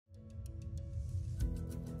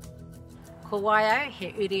Ko Waihua, he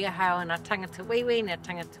uri ahau ana tangata wiwi, na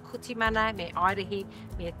tangata kutimana, me Ārahi,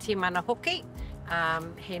 me timana hoki.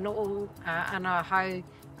 He noo ana ahau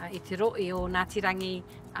I te roi o Ngāti Rangi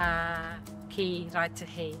ki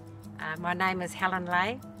Raitahi. My name is Helen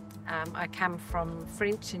Leahy. I come from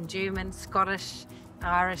French and German, Scottish,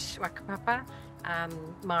 Irish whakapapa.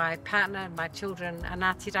 My partner and my children are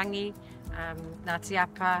Ngāti Rangi, Ngāti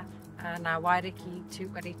Apa, Ngā Wairiki,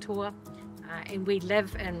 Tūkari Toa. And we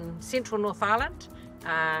live in central North Island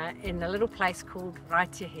in a little place called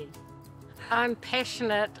Raitahi. I'm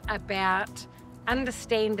passionate about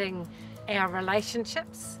understanding our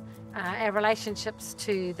relationships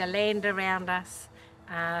to the land around us,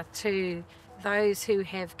 to those who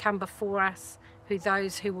have come before us,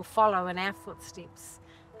 those who will follow in our footsteps.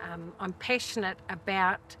 I'm passionate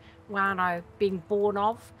about Whānau being born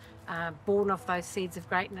of those seeds of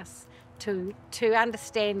greatness, to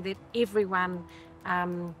understand that everyone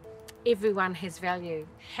has value.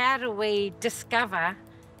 How do we discover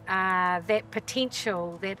that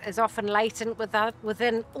potential that is often latent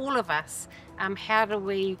within all of us? How do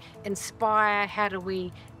we inspire? How do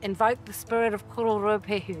we invoke the spirit of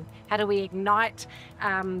kororuapehu? How do we ignite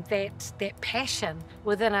that passion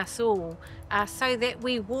within us all so that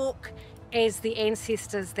we walk as the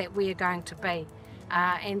ancestors that we are going to be?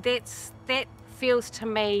 And that feels to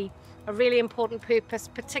me a really important purpose,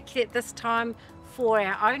 particularly at this time for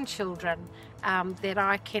our own children, that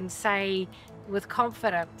I can say with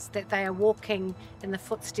confidence that they are walking in the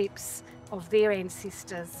footsteps of their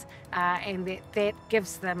ancestors, and that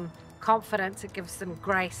gives them confidence, it gives them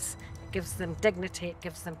grace, it gives them dignity, it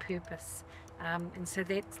gives them purpose. And so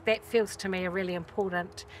that feels to me a really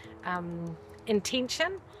important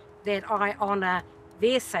intention, that I honour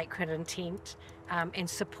their sacred intent and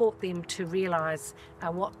support them to realise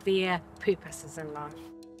what their purpose is in life.